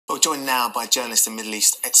Well, joined now by journalist and Middle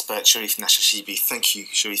East expert Sharif Nashashibi. Thank you,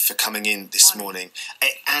 Sharif, for coming in this morning.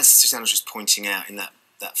 As Susanna was just pointing out in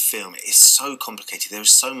that film, it is so complicated. There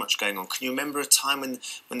is so much going on. Can you remember a time when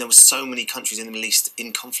there were so many countries in the Middle East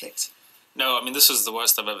in conflict? No, I mean, this is the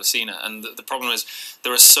worst I've ever seen it. And the problem is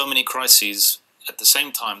there are so many crises at the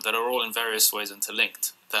same time that are all in various ways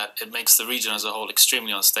interlinked that it makes the region as a whole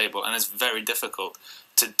extremely unstable, and it's very difficult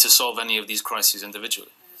to solve any of these crises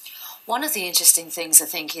individually. One of the interesting things, I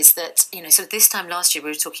think, is that, so this time last year we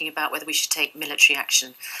were talking about whether we should take military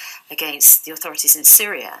action against the authorities in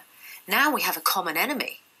Syria. Now we have a common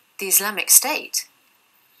enemy, the Islamic State.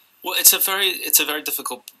 Well, it's a very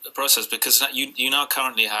difficult process because you now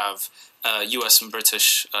currently have US and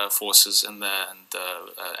British forces in there and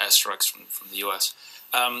airstrikes from the US.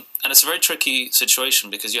 And it's a very tricky situation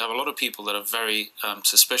because you have a lot of people that are very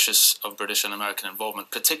suspicious of British and American involvement,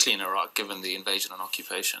 particularly in Iraq, given the invasion and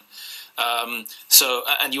occupation.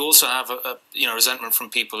 And you also have a resentment from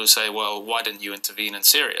people who say, well, why didn't you intervene in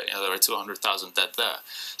Syria? There are 200,000 dead there.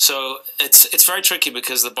 So it's very tricky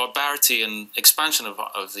because the barbarity and expansion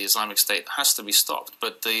of the Islamic State has to be stopped.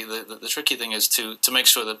 But the tricky thing is to make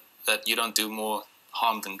sure that you don't do more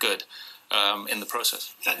harm than good in the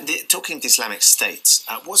process. Talking of the Islamic State,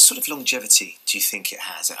 what sort of longevity do you think it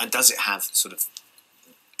has? And does it have sort of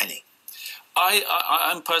any?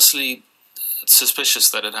 I'm personally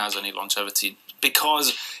suspicious that it has any longevity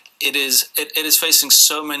because it is facing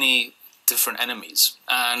so many different enemies,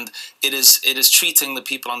 and it is treating the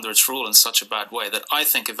people under its rule in such a bad way that I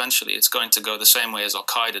think eventually it's going to go the same way as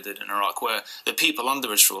Al-Qaeda did in Iraq, where the people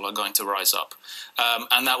under its rule are going to rise up,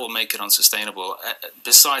 and that will make it unsustainable,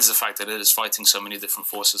 besides the fact that it is fighting so many different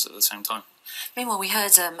forces at the same time. Meanwhile, we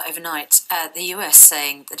heard overnight the US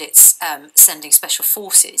saying that it's sending special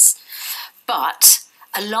forces, but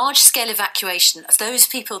a large-scale evacuation of those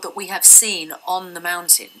people that we have seen on the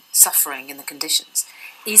mountain suffering in the conditions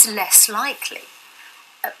is less likely.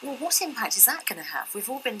 Well, what impact is that going to have? We've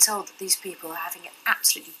all been told that these people are having an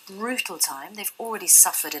absolutely brutal time. They've already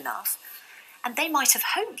suffered enough. And they might have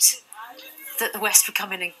hoped that the West would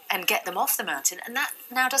come in and get them off the mountain, and that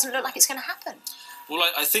now doesn't look like it's going to happen. Well,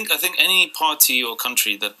 I think any party or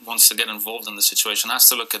country that wants to get involved in the situation has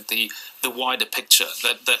to look at the wider picture,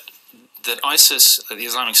 that ISIS, the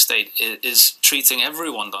Islamic State, is treating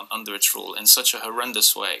everyone under its rule in such a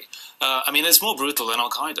horrendous way. I mean, it's more brutal than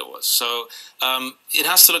Al-Qaeda was. So it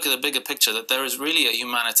has to look at the bigger picture, that there is really a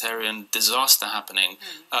humanitarian disaster happening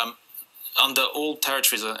under all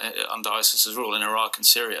territories under ISIS's rule in Iraq and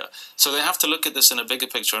Syria. So they have to look at this in a bigger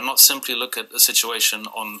picture and not simply look at the situation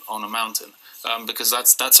on a mountain, because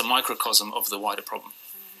that's a microcosm of the wider problem.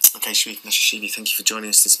 Okay, Sharif Nashashibi, thank you for joining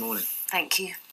us this morning. Thank you.